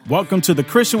Welcome to the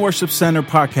Christian Worship Center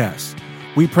podcast.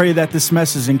 We pray that this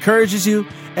message encourages you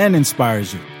and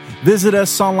inspires you. Visit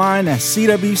us online at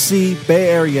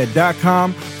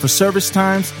cwcbayarea.com for service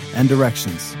times and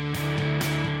directions.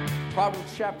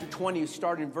 Proverbs chapter 20,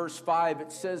 starting in verse 5,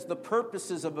 it says, "The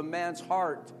purposes of a man's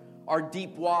heart are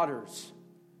deep waters,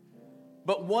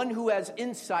 but one who has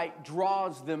insight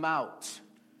draws them out."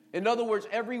 In other words,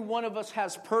 every one of us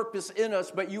has purpose in us,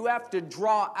 but you have to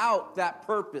draw out that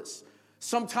purpose.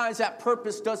 Sometimes that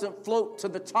purpose doesn't float to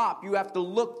the top. You have to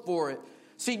look for it.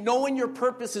 See, knowing your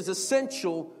purpose is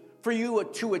essential for you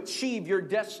to achieve your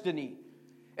destiny.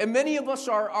 And many of us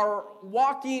are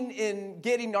walking in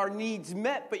getting our needs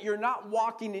met, but you're not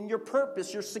walking in your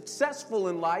purpose. You're successful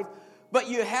in life, but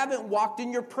you haven't walked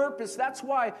in your purpose. That's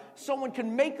why someone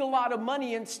can make a lot of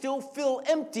money and still feel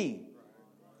empty.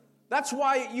 That's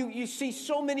why you see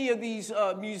so many of these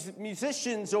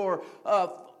musicians or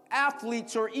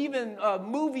athletes or even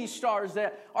movie stars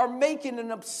that are making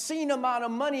an obscene amount of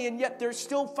money, and yet they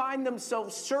still find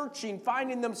themselves searching,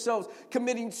 finding themselves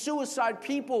committing suicide.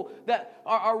 People that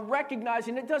are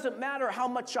recognizing it doesn't matter how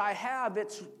much I have,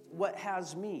 it's what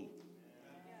has me.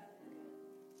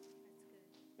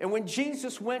 And when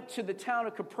Jesus went to the town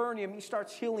of Capernaum, he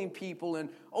starts healing people and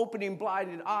opening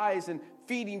blinded eyes and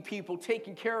feeding people,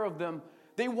 taking care of them.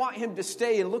 They want him to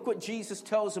stay. And look what Jesus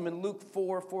tells them in Luke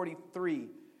 4:43.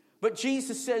 But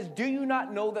Jesus says, "Do you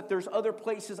not know that there's other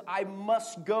places I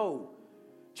must go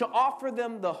to offer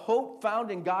them the hope found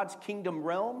in God's kingdom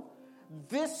realm?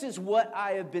 This is what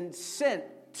I have been sent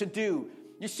to do."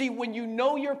 You see, when you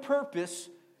know your purpose,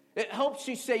 it helps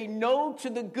you say no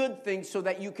to the good things so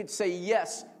that you could say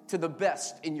yes to the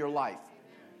best in your life.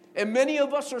 And many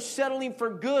of us are settling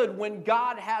for good when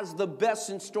God has the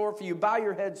best in store for you. Bow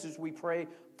your heads as we pray.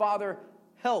 Father,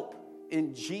 help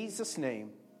in Jesus'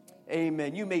 name.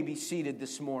 Amen. You may be seated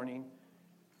this morning.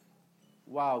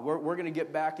 Wow, we're going to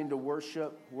get back into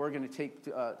worship. We're going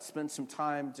to spend some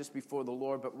time just before the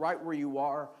Lord. But right where you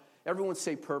are, everyone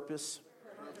say purpose.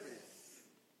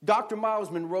 Dr.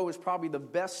 Miles Monroe is probably the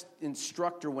best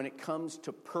instructor when it comes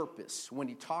to purpose, when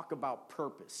he talks about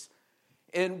purpose.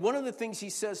 And one of the things he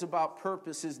says about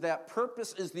purpose is that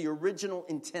purpose is the original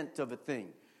intent of a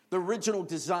thing, the original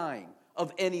design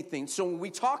of anything. So when we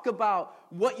talk about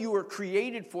what you were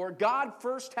created for, God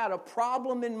first had a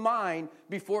problem in mind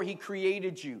before he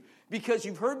created you. Because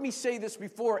you've heard me say this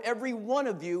before, every one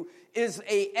of you is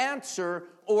an answer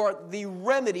or the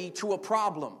remedy to a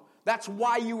problem. That's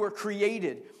why you were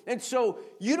created. And so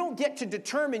you don't get to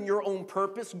determine your own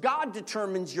purpose. God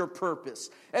determines your purpose.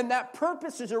 And that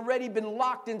purpose has already been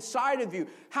locked inside of you.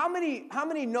 How many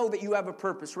know that you have a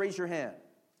purpose? Raise your hand.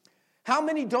 How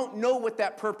many don't know what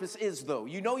that purpose is, though?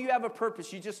 You know you have a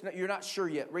purpose, you're not sure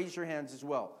yet. Raise your hands as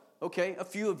well. Okay, a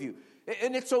few of you.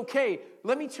 And it's okay.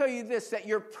 Let me tell you this, that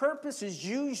your purpose is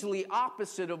usually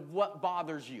opposite of what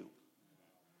bothers you.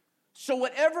 So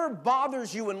whatever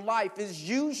bothers you in life is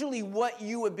usually what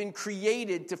you have been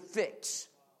created to fix.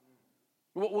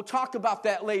 We'll talk about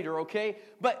that later, okay?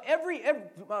 But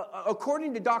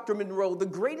according to Dr. Monroe, the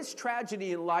greatest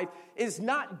tragedy in life is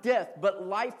not death, but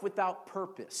life without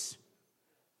purpose.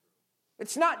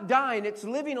 It's not dying, it's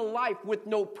living a life with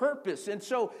no purpose. And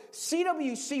so,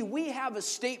 CWC, we have a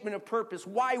statement of purpose,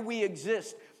 why we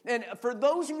exist. And for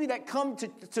those of you that come to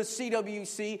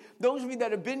CWC, those of you that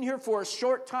have been here for a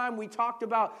short time, we talked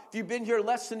about, if you've been here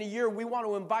less than a year, we want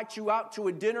to invite you out to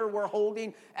a dinner we're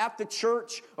holding at the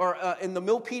church or in the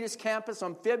Milpitas campus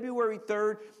on February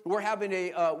 3rd. We're having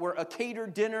a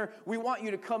catered dinner. We want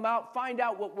you to come out, find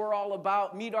out what we're all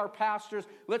about, meet our pastors.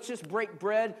 Let's just break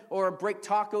bread or break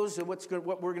tacos, and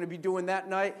what we're going to be doing that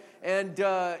night, and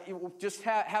just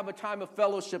have a time of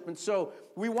fellowship. And so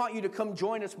we want you to come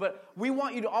join us, but we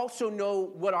want you to also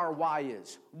know what our why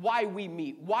is, why we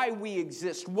meet, why we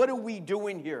exist, what are we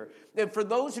doing here. And for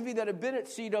those of you that have been at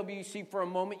CWC for a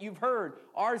moment, you've heard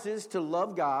ours is to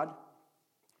love God,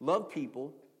 love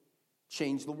people,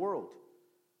 change the world.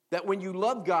 That when you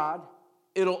love God,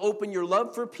 it'll open your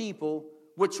love for people,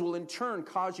 which will in turn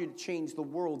cause you to change the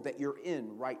world that you're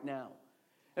in right now.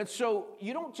 And so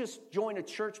you don't just join a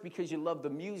church because you love the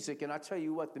music. And I tell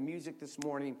you what, the music this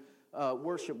morning,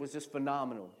 worship was just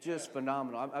phenomenal, just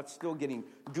phenomenal. I'm still getting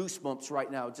goosebumps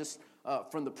right now, just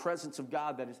from the presence of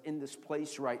God that is in this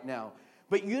place right now.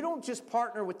 But you don't just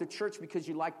partner with the church because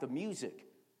you like the music.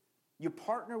 You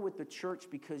partner with the church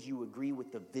because you agree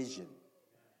with the vision.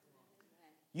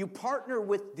 You partner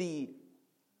with the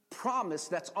promise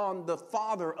that's on the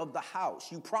father of the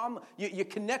house. You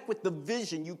connect with the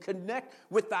vision. You connect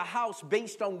with the house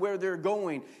based on where they're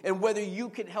going and whether you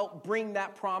can help bring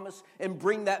that promise and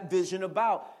bring that vision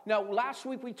about. Now, last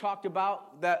week we talked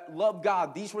about that love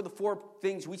God. These were the 4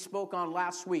 things we spoke on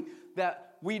last week.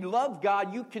 That we love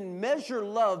God. You can measure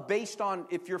love based on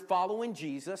if you're following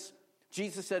Jesus.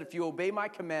 Jesus said, if you obey my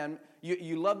command,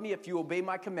 you love me if you obey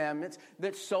my commandments.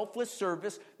 That selfless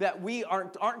service, that we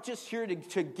aren't just here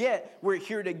to get, we're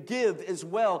here to give as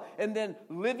well. And then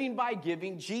living by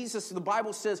giving. Jesus, the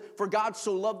Bible says, for God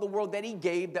so loved the world that he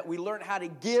gave, that we learn how to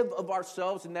give of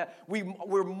ourselves, and that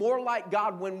we're more like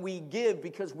God when we give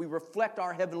because we reflect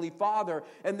our Heavenly Father.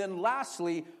 And then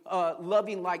lastly,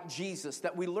 loving like Jesus,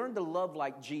 that we learn to love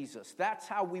like Jesus. That's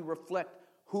how we reflect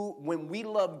when we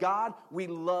love God, we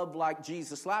love like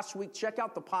Jesus. Last week, check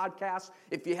out the podcast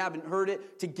if you haven't heard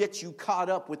it to get you caught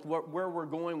up with where we're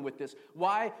going with this.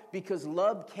 Why? Because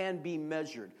love can be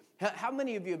measured. How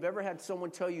many of you have ever had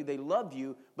someone tell you they love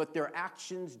you, but their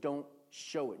actions don't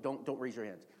show it? Don't raise your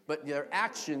hands. But their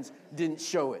actions didn't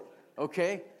show it,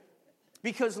 okay?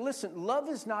 Because listen, love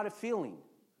is not a feeling.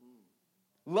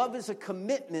 Love is a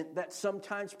commitment that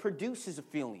sometimes produces a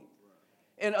feeling.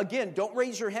 And again, don't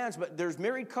raise your hands, but there's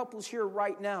married couples here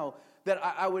right now that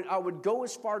I would go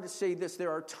as far to say this.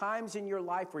 There are times in your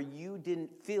life where you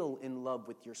didn't feel in love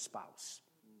with your spouse.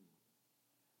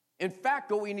 In fact,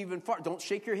 going even far, don't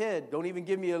shake your head. Don't even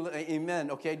give me an amen,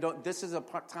 okay? This is a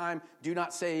time, do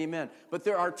not say amen. But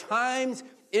there are times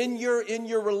in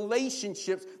your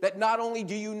relationships that not only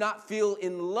do you not feel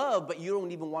in love, but you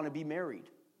don't even want to be married.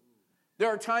 There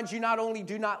are times you not only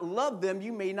do not love them,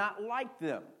 you may not like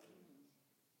them.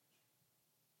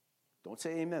 Don't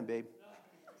say amen, babe.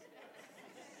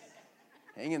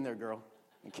 Hang in there, girl.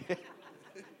 Okay.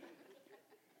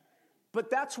 But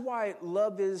that's why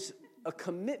love is a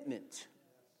commitment.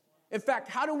 In fact,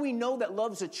 how do we know that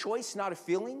love's a choice, not a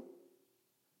feeling?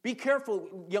 Be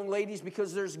careful, young ladies,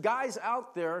 because there's guys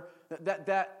out there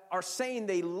that are saying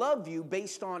they love you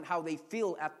based on how they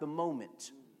feel at the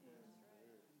moment.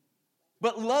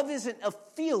 But love isn't a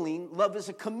feeling, love is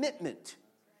a commitment.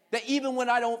 That even when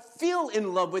I don't feel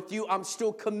in love with you, I'm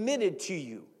still committed to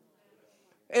you.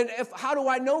 And how do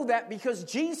I know that? Because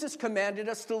Jesus commanded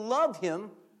us to love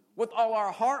him with all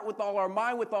our heart, with all our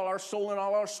mind, with all our soul, and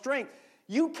all our strength.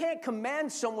 You can't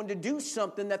command someone to do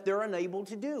something that they're unable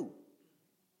to do.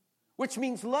 Which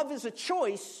means love is a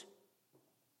choice.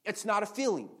 It's not a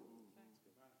feeling.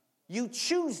 You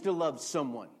choose to love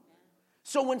someone.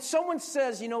 So when someone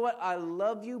says, you know what, I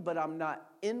love you, but I'm not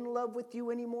in love with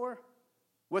you anymore,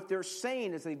 what they're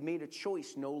saying is they've made a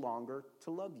choice no longer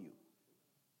to love you.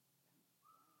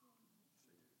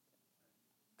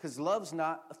 Because love's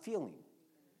not a feeling.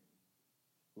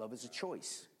 Love is a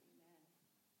choice.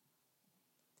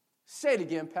 Say it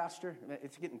again, Pastor.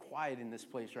 It's getting quiet in this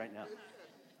place right now.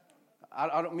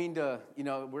 I don't mean to,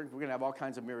 we're going to have all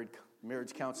kinds of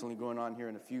marriage counseling going on here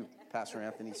in a few, Pastor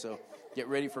Anthony. So get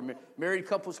ready for married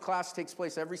couples class. Takes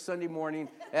place every Sunday morning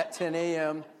at 10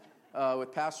 a.m.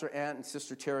 With Pastor Ant and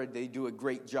Sister Tara. They do a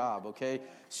great job, okay?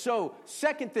 So,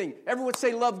 second thing, everyone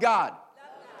say love God. Love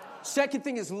God. Second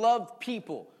thing is love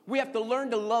people. We have to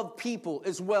learn to love people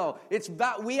as well.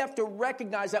 We have to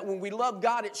recognize that when we love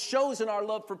God, it shows in our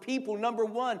love for people. Number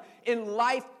one, in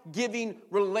life-giving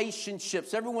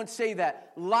relationships. Everyone say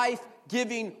that.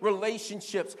 Life-giving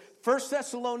relationships. 1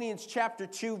 Thessalonians chapter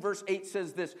 2, verse 8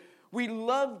 says this. We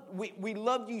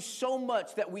loved you so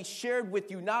much that we shared with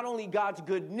you not only God's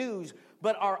good news,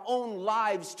 but our own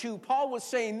lives too. Paul was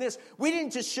saying this, we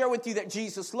didn't just share with you that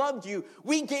Jesus loved you,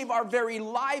 we gave our very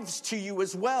lives to you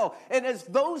as well. And as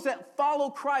those that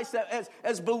follow Christ,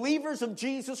 as believers of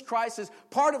Jesus Christ, as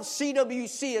part of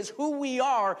CWC, as who we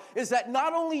are, is that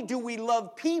not only do we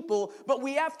love people, but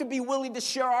we have to be willing to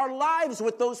share our lives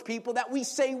with those people that we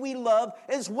say we love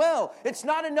as well. It's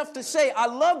not enough to say, I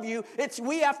love you.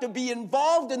 We have to be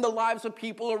involved in the lives of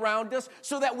people around us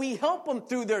so that we help them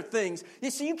through their things.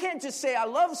 You see, you can't just say, I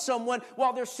love someone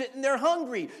while they're sitting there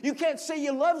hungry. You can't say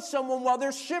you love someone while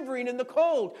they're shivering in the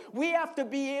cold. We have to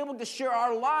be able to share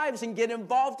our lives and get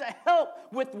involved to help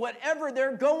with whatever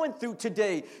they're going through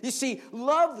today. You see,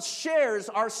 love shares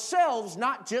ourselves,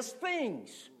 not just things.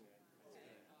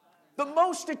 The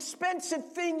most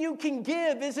expensive thing you can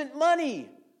give isn't money,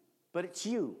 but it's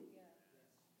you.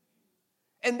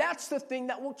 And that's the thing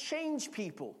that will change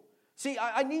people. See,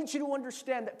 I need you to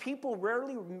understand that people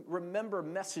rarely remember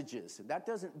messages. That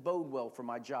doesn't bode well for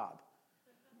my job.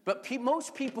 But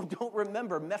most people don't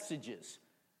remember messages,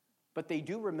 but they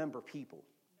do remember people.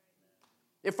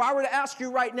 If I were to ask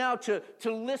you right now to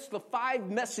list the 5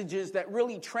 messages that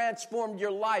really transformed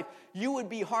your life, you would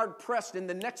be hard-pressed in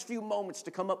the next few moments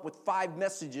to come up with 5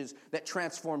 messages that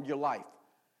transformed your life.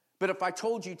 But if I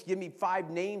told you to give me 5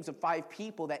 names of 5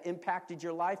 people that impacted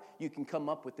your life, you can come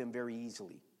up with them very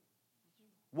easily.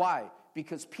 Why?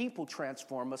 Because people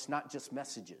transform us, not just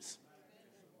messages.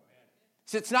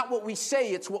 So it's not what we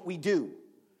say, it's what we do.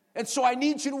 And so I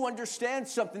need you to understand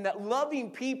something, that loving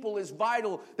people is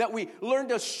vital, that we learn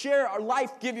to share our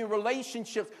life-giving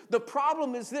relationships. The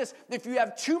problem is this: if you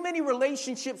have too many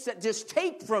relationships that just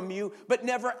take from you but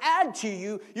never add to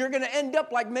you, you're going to end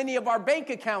up like many of our bank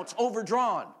accounts,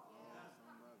 overdrawn.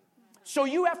 So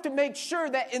you have to make sure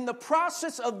that in the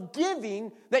process of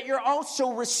giving, that you're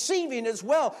also receiving as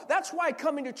well. That's why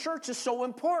coming to church is so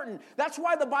important. That's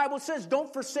why the Bible says,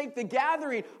 don't forsake the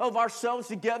gathering of ourselves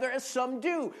together as some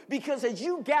do. Because as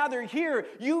you gather here,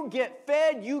 you get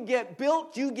fed, you get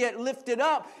built, you get lifted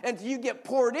up, and you get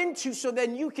poured into, so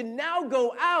then you can now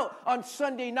go out on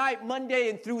Sunday night, Monday,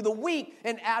 and through the week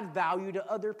and add value to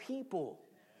other people.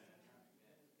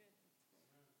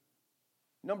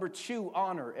 Number 2,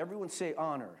 honor. Everyone say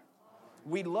honor.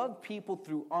 We love people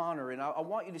through honor. And I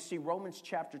want you to see Romans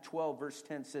chapter 12, verse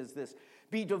 10 says this: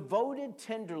 be devoted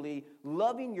tenderly,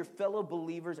 loving your fellow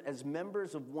believers as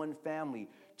members of one family.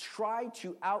 Try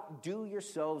to outdo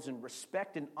yourselves in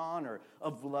respect and honor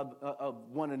of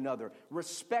one another.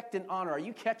 Respect and honor. Are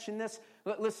you catching this?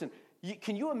 Listen,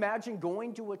 can you imagine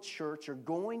going to a church or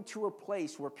going to a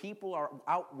place where people are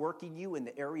outworking you in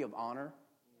the area of honor?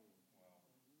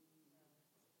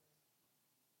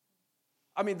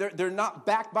 I mean, they're not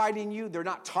backbiting you. They're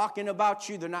not talking about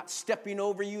you. They're not stepping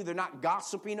over you. They're not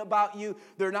gossiping about you.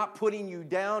 They're not putting you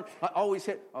down. I always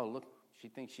hit, oh, look, she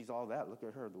thinks she's all that. Look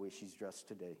at her, the way she's dressed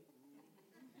today.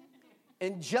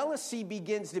 And jealousy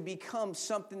begins to become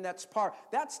something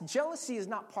jealousy is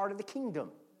not part of the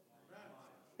kingdom.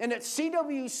 And at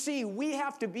CWC, we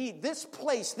have to be, this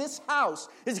place, this house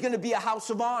is going to be a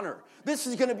house of honor. This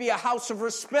is going to be a house of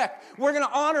respect. We're going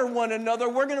to honor one another.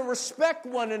 We're going to respect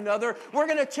one another. We're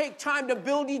going to take time to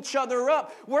build each other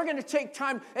up. We're going to take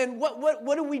time. And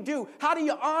what do we do? How do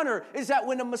you honor? Is that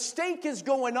when a mistake is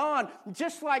going on,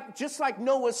 just like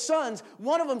Noah's sons,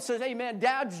 one of them says, hey man,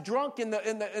 Dad's drunk in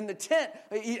the tent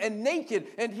and naked,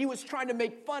 and he was trying to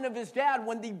make fun of his dad.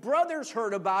 When the brothers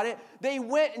heard about it, they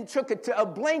went and took a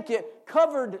blanket,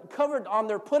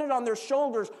 put it on their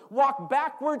shoulders, walked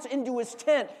backwards into his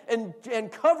tent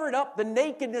and covered up the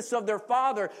nakedness of their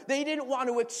father. They didn't want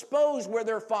to expose where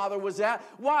their father was at.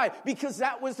 Why? Because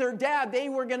that was their dad. They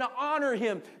were going to honor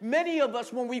him. Many of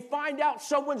us, when we find out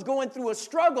someone's going through a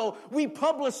struggle, we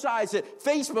publicize it.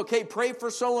 Facebook, hey, pray for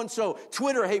so-and-so.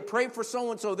 Twitter, hey, pray for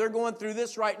so-and-so. They're going through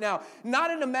this right now.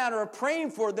 Not in a matter of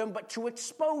praying for them, but to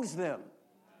expose them.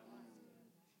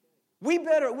 We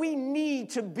need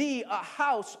to be a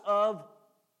house of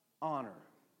honor.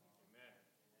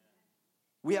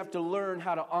 We have to learn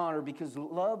how to honor, because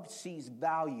love sees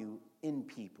value in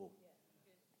people.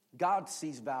 God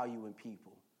sees value in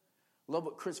people. Love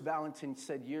what Chris Valentin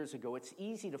said years ago. It's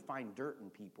easy to find dirt in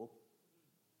people.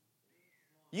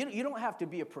 You don't have to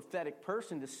be a prophetic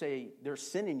person to say there's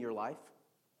sin in your life.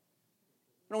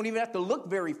 You don't even have to look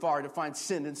very far to find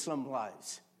sin in some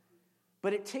lives.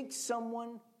 But it takes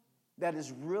someone that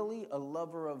is really a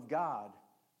lover of God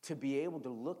to be able to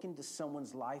look into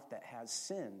someone's life that has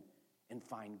sin and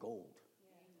find gold.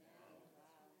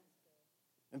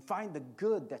 And find the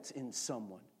good that's in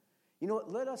someone. You know what?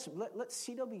 Let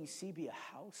CWC be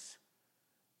a house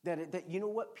that you know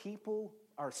what, people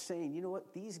are saying, you know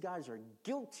what, these guys are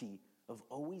guilty of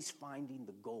always finding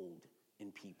the gold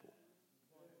in people.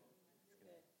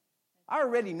 I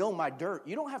already know my dirt.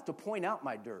 You don't have to point out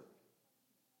my dirt.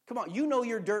 Come on, you know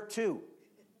your dirt too.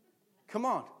 Come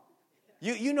on.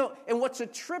 You know, and what's a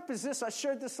trip is this, I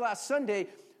shared this last Sunday,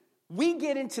 we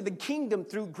get into the kingdom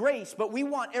through grace, but we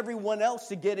want everyone else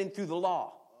to get in through the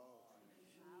law.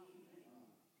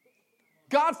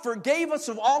 God forgave us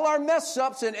of all our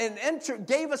mess-ups and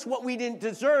gave us what we didn't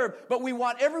deserve, but we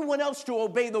want everyone else to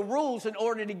obey the rules in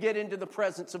order to get into the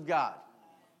presence of God.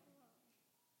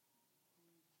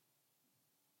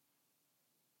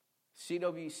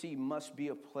 CWC must be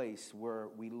a place where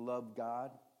we love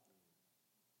God,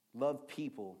 love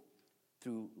people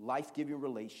through life-giving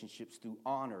relationships, through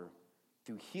honor,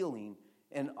 through healing.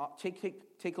 And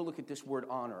take a look at this word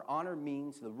honor. Honor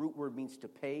means, the root word means to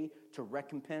pay, to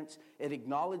recompense. It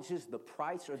acknowledges the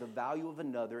price or the value of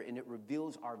another, and it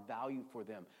reveals our value for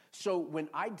them. So when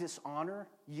I dishonor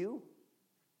you,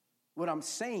 what I'm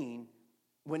saying,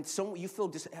 when someone you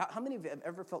feel how many of you have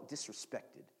ever felt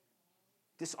disrespected?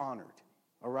 Dishonored,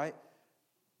 all right?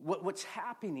 what's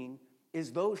happening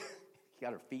is those,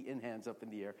 got her feet and hands up in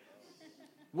the air.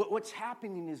 What's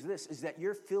happening is this, is that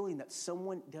you're feeling that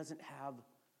someone doesn't have,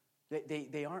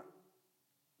 they aren't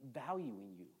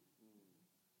valuing you.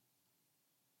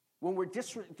 When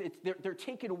they're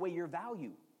taking away your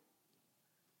value.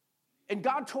 And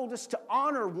God told us to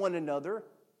honor one another.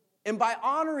 And by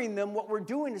honoring them, what we're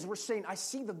doing is we're saying, I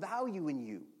see the value in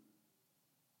you.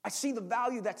 I see the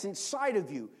value that's inside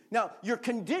of you. Now, your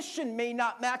condition may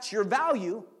not match your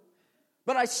value,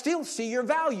 but I still see your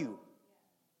value.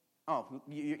 Oh,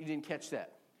 you didn't catch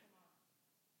that.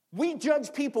 We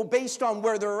judge people based on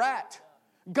where they're at.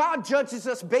 God judges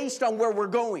us based on where we're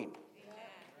going.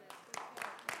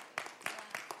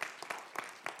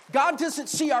 God doesn't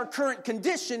see our current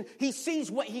condition. He sees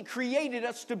what He created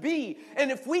us to be. And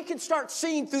if we can start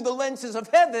seeing through the lenses of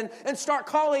heaven and start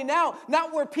calling out,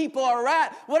 not where people are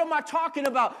at. What am I talking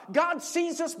about? God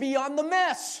sees us beyond the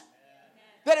mess.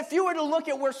 That if you were to look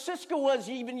at where Cisco was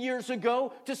even years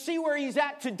ago to see where he's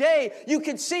at today, you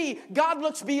can see God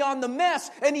looks beyond the mess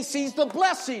and He sees the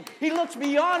blessing. He looks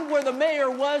beyond where the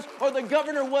mayor was or the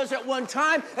governor was at one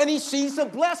time and He sees the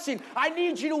blessing. I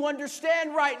need you to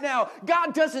understand right now,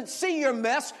 God doesn't see your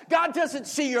mess. God doesn't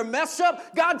see your mess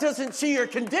up. God doesn't see your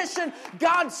condition.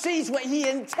 God sees what He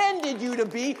intended you to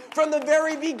be from the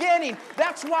very beginning.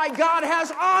 That's why God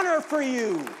has honor for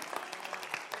you.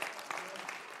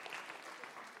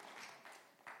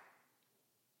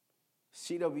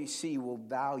 CWC will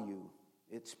value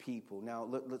its people. Now,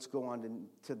 let's go on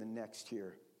to the next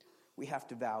here. We have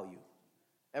to value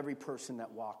every person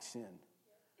that walks in.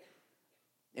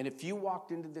 And if you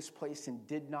walked into this place and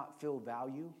did not feel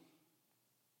value,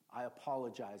 I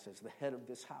apologize as the head of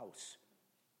this house.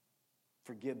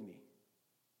 Forgive me.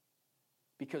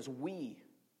 Because we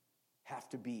have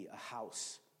to be a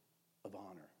house of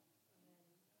honor.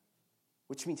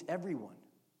 Which means everyone.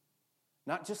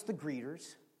 Not just the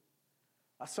greeters.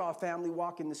 I saw a family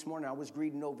walking this morning. I was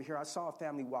greeting over here. I saw a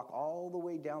family walk all the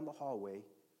way down the hallway,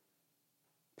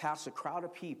 past a crowd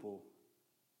of people,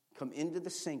 come into the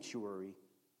sanctuary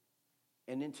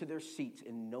and into their seats,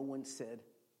 and no one said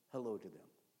hello to them.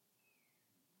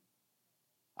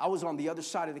 I was on the other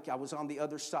side,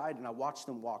 and I watched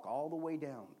them walk all the way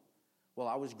down while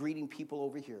I was greeting people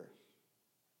over here.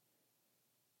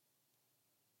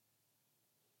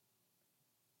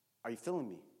 Are you feeling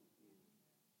me?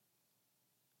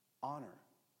 Honor.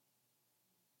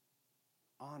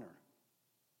 Honor.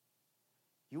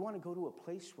 You want to go to a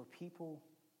place where people,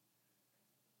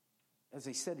 as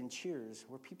they said in Cheers,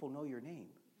 where people know your name.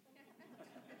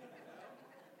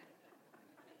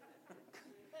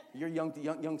 Your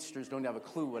youngsters don't have a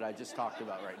clue what I just talked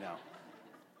about right now.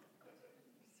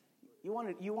 You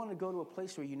want to go to a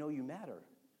place where you know you matter.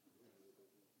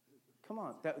 Come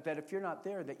on, that if you're not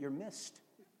there, that you're missed.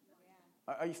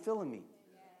 Are you feeling me?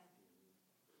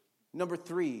 Number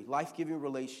 3, life-giving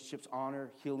relationships,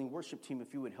 honor, healing. Worship team,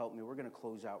 if you would help me, we're going to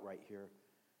close out right here.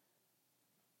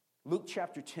 Luke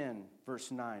chapter 10,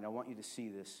 verse 9. I want you to see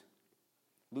this.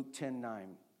 Luke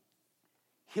 10:9.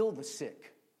 Heal the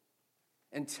sick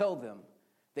and tell them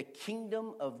the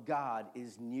kingdom of God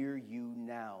is near you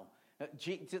now.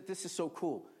 This is so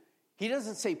cool. He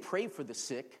doesn't say pray for the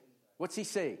sick. What's He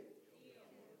say?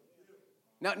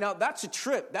 Now that's a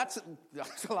trip. That's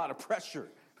a lot of pressure.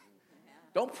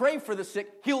 Don't pray for the sick,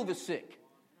 heal the sick.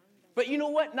 But you know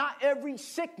what? Not every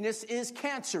sickness is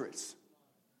cancerous.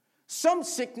 Some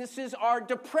sicknesses are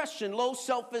depression, low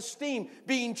self-esteem,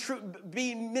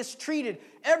 being mistreated.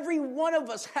 Every one of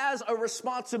us has a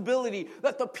responsibility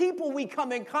that the people we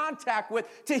come in contact with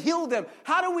to heal them.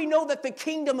 How do we know that the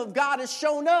kingdom of God has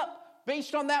shown up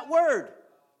based on that word?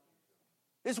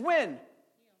 Is when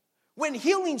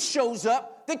healing shows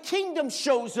up, the kingdom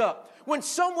shows up. When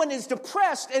someone is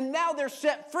depressed and now they're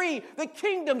set free, the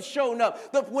kingdom's shown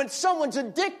up. When someone's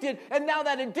addicted and now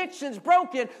that addiction's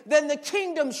broken, then the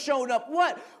kingdom's shown up.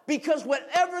 What? Because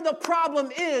whatever the problem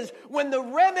is, when the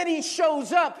remedy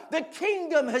shows up, the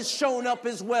kingdom has shown up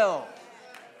as well.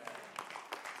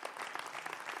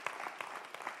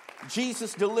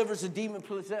 Jesus delivers a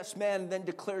demon-possessed man and then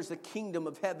declares the kingdom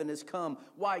of heaven has come.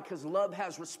 Why? Because love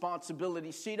has responsibility.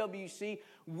 CWC,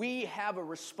 we have a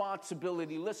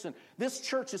responsibility. Listen, this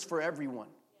church is for everyone.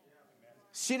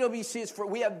 CWC is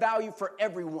we have value for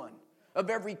everyone. Of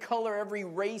every color, every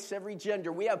race, every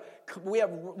gender. We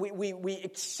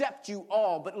accept you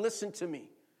all, but listen to me.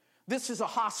 This is a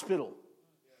hospital.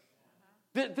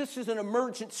 This is an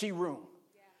emergency room.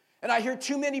 And I hear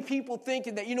too many people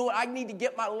thinking that, you know what, I need to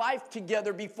get my life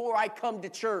together before I come to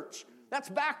church. That's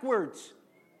backwards.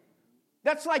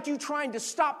 That's like you trying to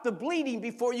stop the bleeding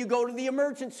before you go to the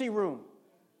emergency room.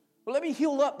 Well, let me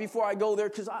heal up before I go there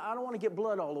because I don't want to get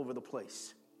blood all over the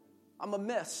place. I'm a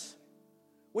mess.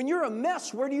 When you're a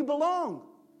mess, where do you belong?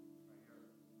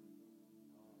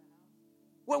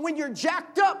 When you're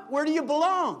jacked up, where do you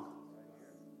belong?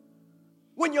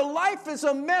 When your life is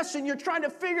a mess and you're trying to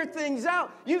figure things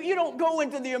out, you don't go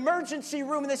into the emergency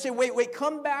room and they say, wait,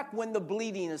 come back when the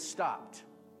bleeding has stopped.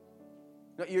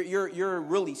 No, you're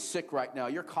really sick right now.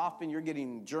 You're coughing, you're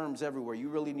getting germs everywhere. You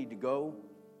really need to go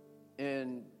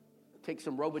and take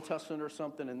some Robitussin or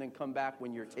something and then come back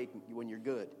when you're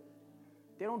good.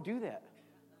 They don't do that.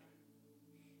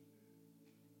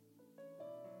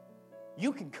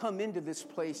 You can come into this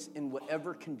place in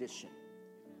whatever condition.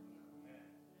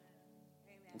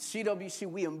 In CWC,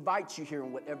 we invite you here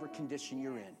in whatever condition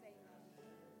you're in.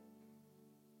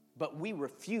 But we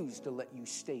refuse to let you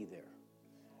stay there.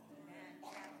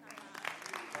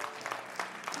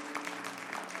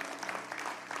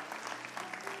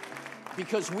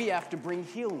 Because we have to bring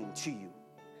healing to you.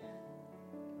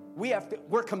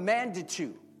 We're commanded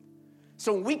to.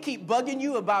 So when we keep bugging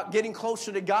you about getting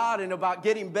closer to God and about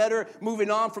getting better, moving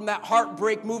on from that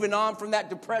heartbreak, moving on from that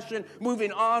depression,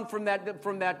 moving on from that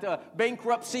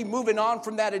bankruptcy, moving on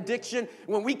from that addiction,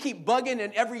 when we keep bugging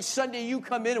and every Sunday you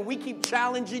come in and we keep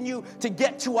challenging you to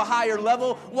get to a higher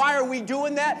level, why are we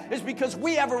doing that? It's because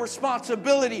we have a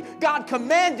responsibility. God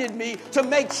commanded me to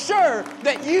make sure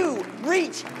that you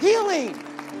reach healing.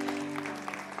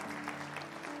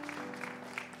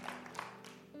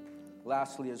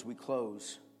 Lastly, as we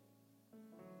close,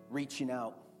 reaching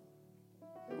out.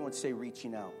 Everyone say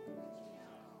reaching out.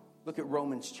 Look at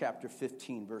Romans chapter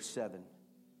 15, verse 7.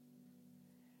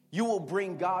 You will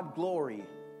bring God glory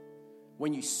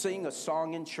when you sing a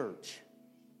song in church.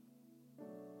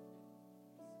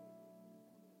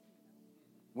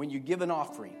 When you give an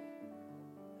offering.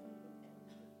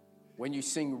 When you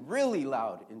sing really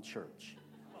loud in church.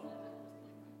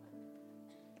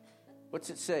 What's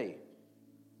it say?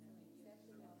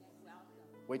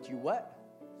 Wait, you what?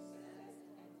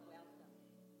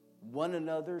 One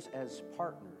another's as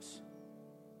partners.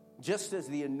 Just as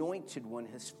the Anointed One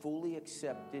has fully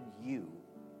accepted you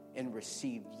and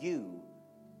received you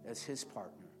as his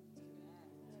partner.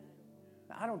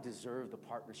 Now, I don't deserve the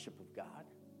partnership of God.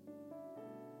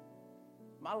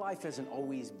 My life hasn't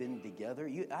always been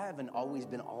together. I haven't always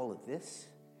been all of this.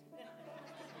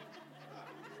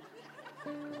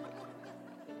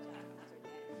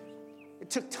 It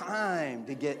took time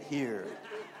to get here.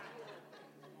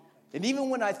 And even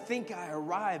when I think I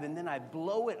arrive and then I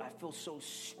blow it, I feel so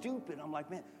stupid. I'm like,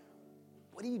 man,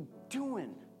 what are you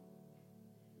doing?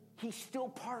 He still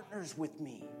partners with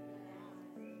me.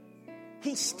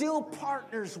 He still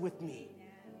partners with me.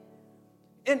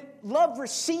 And love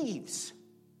receives.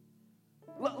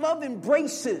 Love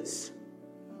embraces.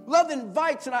 Love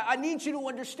invites. And I need you to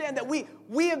understand that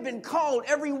we have been called,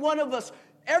 every one of us.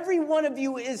 Every one of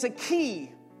you is a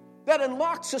key that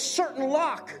unlocks a certain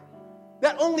lock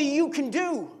that only you can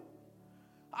do.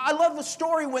 I love the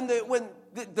story when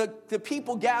the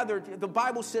people gathered. The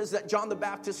Bible says that John the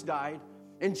Baptist died,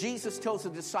 and Jesus tells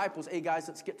the disciples, "Hey guys,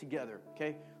 let's get together,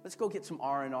 okay? Let's go get some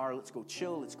R&R. Let's go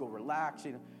chill. Let's go relax.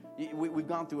 You know, we've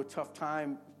gone through a tough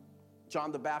time.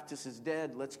 John the Baptist is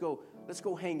dead. Let's go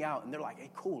hang out." And they're like, "Hey,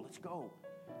 cool, let's go."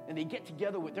 And they get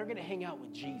together they're going to hang out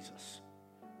with Jesus.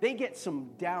 They get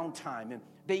some downtime, and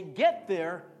they get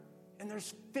there, and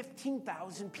there's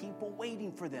 15,000 people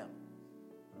waiting for them.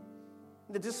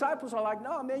 And the disciples are like,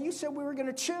 "No, man, you said we were going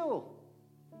to chill."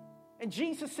 And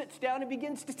Jesus sits down and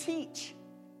begins to teach.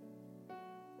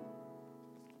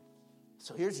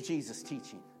 So here's Jesus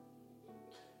teaching.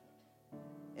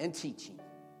 And teaching.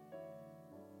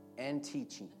 And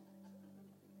teaching.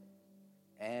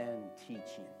 And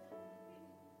teaching.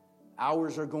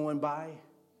 Hours are going by.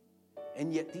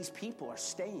 And yet these people are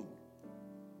staying.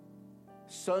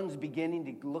 Sun's beginning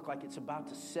to look like it's about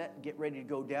to set, get ready to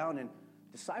go down. And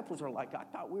disciples are like, "I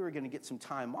thought we were going to get some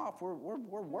time off. We're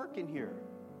working here."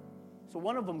 So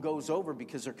one of them goes over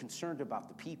because they're concerned about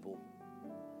the people.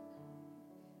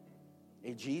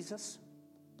 "Hey, Jesus,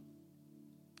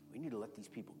 we need to let these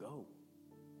people go.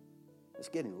 It's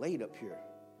getting late up here.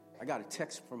 I got a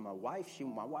text from my wife.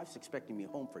 My wife's expecting me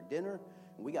home for dinner.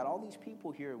 And we got all these people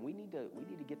here, and we need to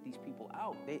get these people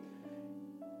out.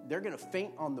 They're going to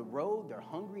faint on the road. They're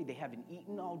hungry. They haven't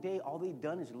eaten all day. All they've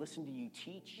done is listen to you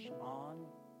teach on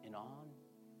and on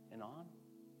and on."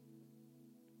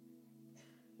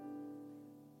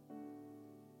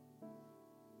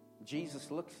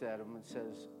 Jesus looks at them and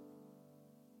says,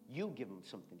 "You give them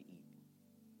something to eat."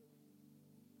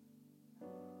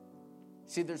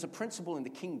 See, there's a principle in the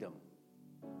kingdom.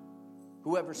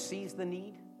 Whoever sees the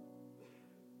need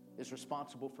is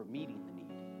responsible for meeting the need.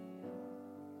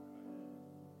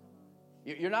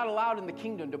 You're not allowed in the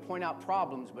kingdom to point out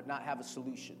problems but not have a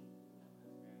solution.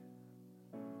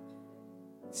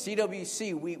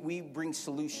 CWC, we bring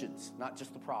solutions, not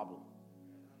just the problem.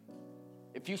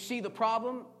 If you see the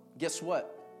problem, guess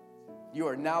what? You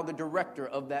are now the director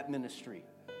of that ministry.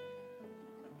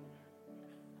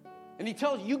 And he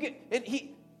tells you,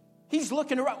 he's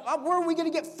looking around, where are we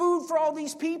going to get food for all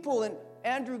these people? And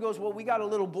Andrew goes, well, we got a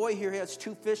little boy here. He has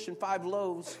 2 fish and 5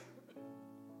 loaves.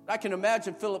 I can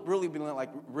imagine Philip really being like,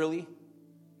 really?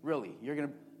 Really? You're going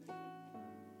to...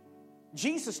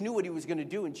 Jesus knew what he was going to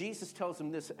do, and Jesus tells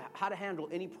him this, how to handle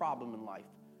any problem in life.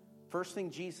 First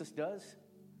thing Jesus does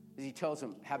is he tells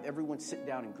him, have everyone sit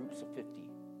down in groups of 50.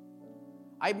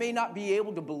 I may not be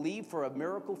able to believe for a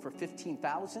miracle for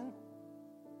 15,000,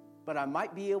 but I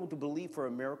might be able to believe for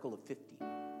a miracle of 50.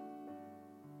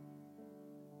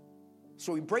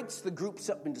 So he breaks the groups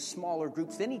up into smaller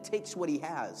groups. Then he takes what he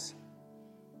has,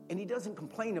 and he doesn't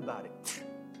complain about it.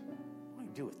 What do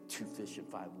you do with 2 fish and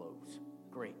 5 loaves?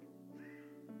 Great.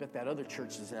 I bet that other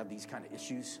church doesn't have these kind of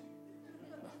issues.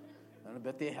 I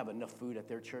bet they have enough food at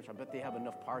their church. I bet they have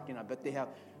enough parking. I bet they have...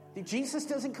 Jesus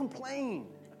doesn't complain.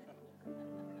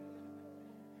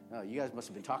 Oh, you guys must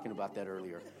have been talking about that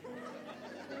earlier.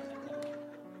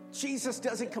 Jesus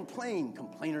doesn't complain.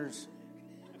 Complainers.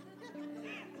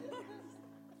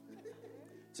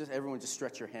 Just everyone just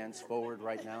stretch your hands forward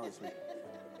right now.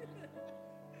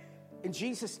 And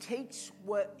Jesus takes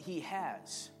what he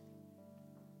has,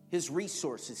 his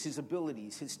resources, his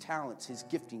abilities, his talents, his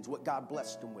giftings, what God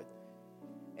blessed him with,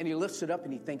 and he lifts it up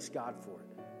and he thanks God for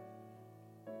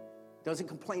it. Doesn't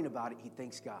complain about it, he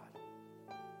thanks God.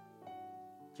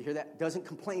 Did you hear that? Doesn't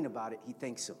complain about it, he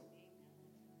thanks him.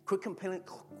 Quit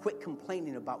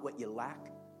complaining about what you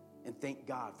lack and thank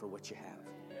God for what you have.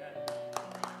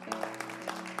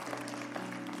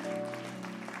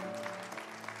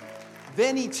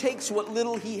 Then he takes what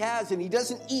little he has and he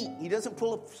doesn't eat. He doesn't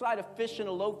pull a side of fish and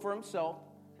a loaf for himself.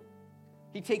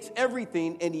 He takes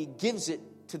everything and he gives it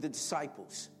to the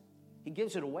disciples. He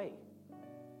gives it away.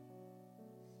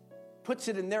 Puts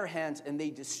it in their hands and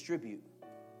they distribute.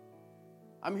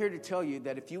 I'm here to tell you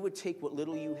that if you would take what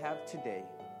little you have today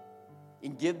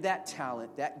and give that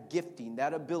talent, that gifting,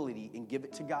 that ability, and give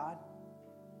it to God,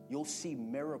 you'll see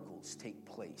miracles take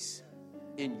place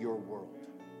in your world.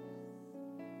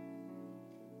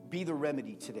 Be the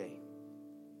remedy today.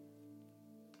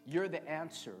 You're the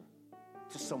answer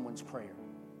to someone's prayer.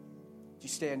 Would you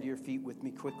stand to your feet with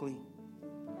me quickly?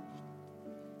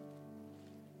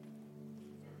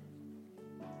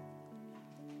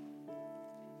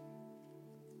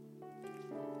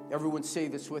 Everyone say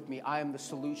this with me. I am the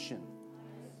solution.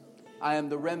 I am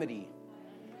the remedy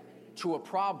to a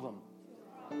problem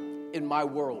in my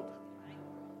world.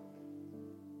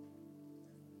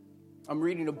 I'm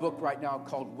reading a book right now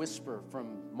called Whisper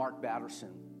from Mark Batterson.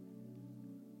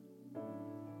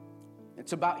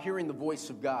 It's about hearing the voice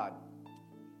of God.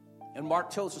 And Mark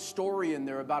tells a story in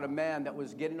there about a man that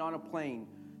was getting on a plane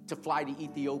to fly to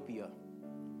Ethiopia.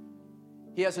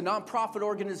 He has a nonprofit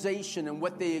organization, and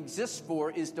what they exist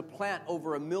for is to plant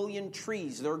over 1 million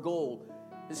trees. Their goal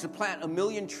is to plant 1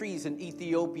 million trees in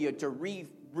Ethiopia to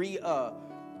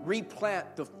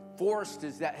replant the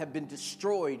forests that have been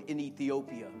destroyed in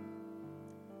Ethiopia.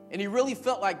 And he really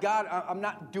felt like, God, I'm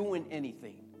not doing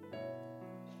anything.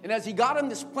 And as he got on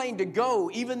this plane to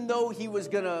go, even though he was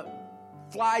going to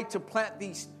fly to plant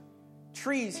these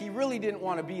trees, he really didn't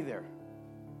want to be there.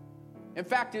 In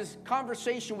fact, his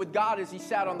conversation with God as he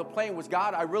sat on the plane was,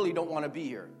 God, I really don't want to be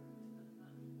here.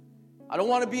 I don't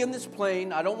want to be in this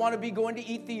plane. I don't want to be going to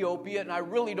Ethiopia. And I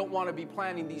really don't want to be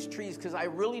planting these trees because I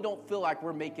really don't feel like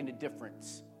we're making a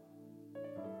difference.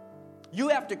 You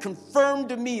have to confirm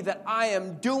to me that I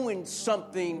am doing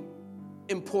something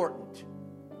important.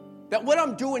 That what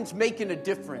I'm doing is making a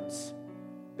difference.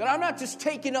 That I'm not just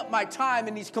taking up my time.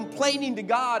 And he's complaining to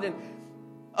God, and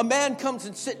a man comes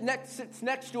and sits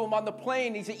next to him on the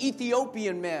plane. He's an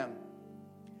Ethiopian man.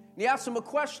 And he asks him a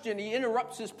question. He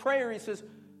interrupts his prayer. He says,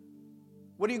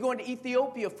 what are you going to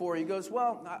Ethiopia for? He goes,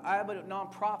 well, I have a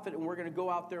nonprofit, and we're going to go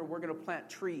out there and we're going to plant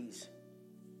trees.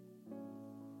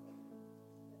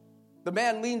 The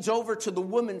man leans over to the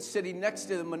woman sitting next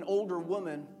to him, an older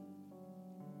woman,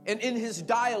 and in his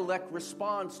dialect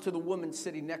responds to the woman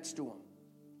sitting next to him.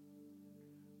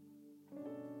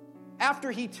 After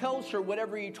he tells her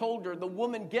whatever he told her, the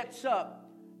woman gets up,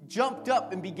 jumped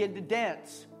up, and began to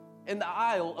dance in the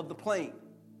aisle of the plane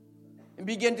and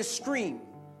began to scream.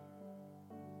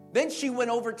 Then she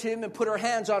went over to him and put her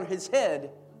hands on his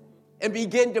head and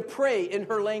began to pray in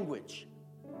her language,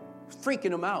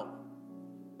 freaking him out.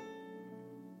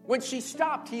 When she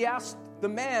stopped, he asked the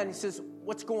man, he says,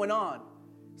 "What's going on?"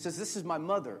 He says, "This is my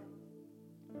mother.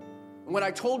 And when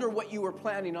I told her what you were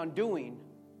planning on doing,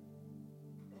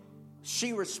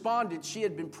 she responded she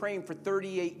had been praying for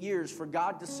 38 years for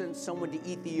God to send someone to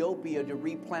Ethiopia to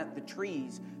replant the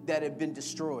trees that had been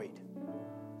destroyed."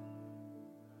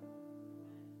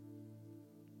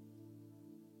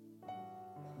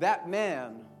 That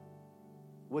man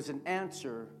was an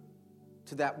answer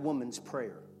to that woman's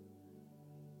prayer.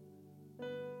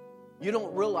 You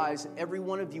don't realize every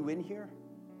one of you in here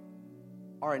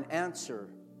are an answer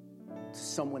to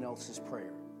someone else's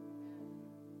prayer.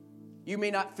 You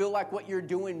may not feel like what you're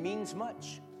doing means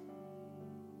much,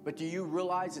 but do you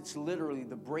realize it's literally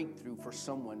the breakthrough for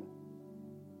someone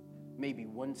maybe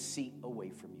one seat away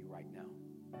from you right now?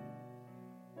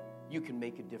 You can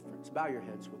make a difference. Bow your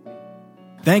heads with me.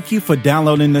 Thank you for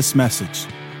downloading this message.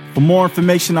 For more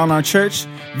information on our church,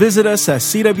 visit us at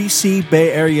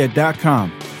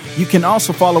cwcbayarea.com. You can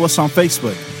also follow us on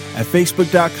Facebook at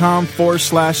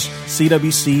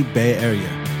facebook.com/CWC Bay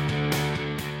Area.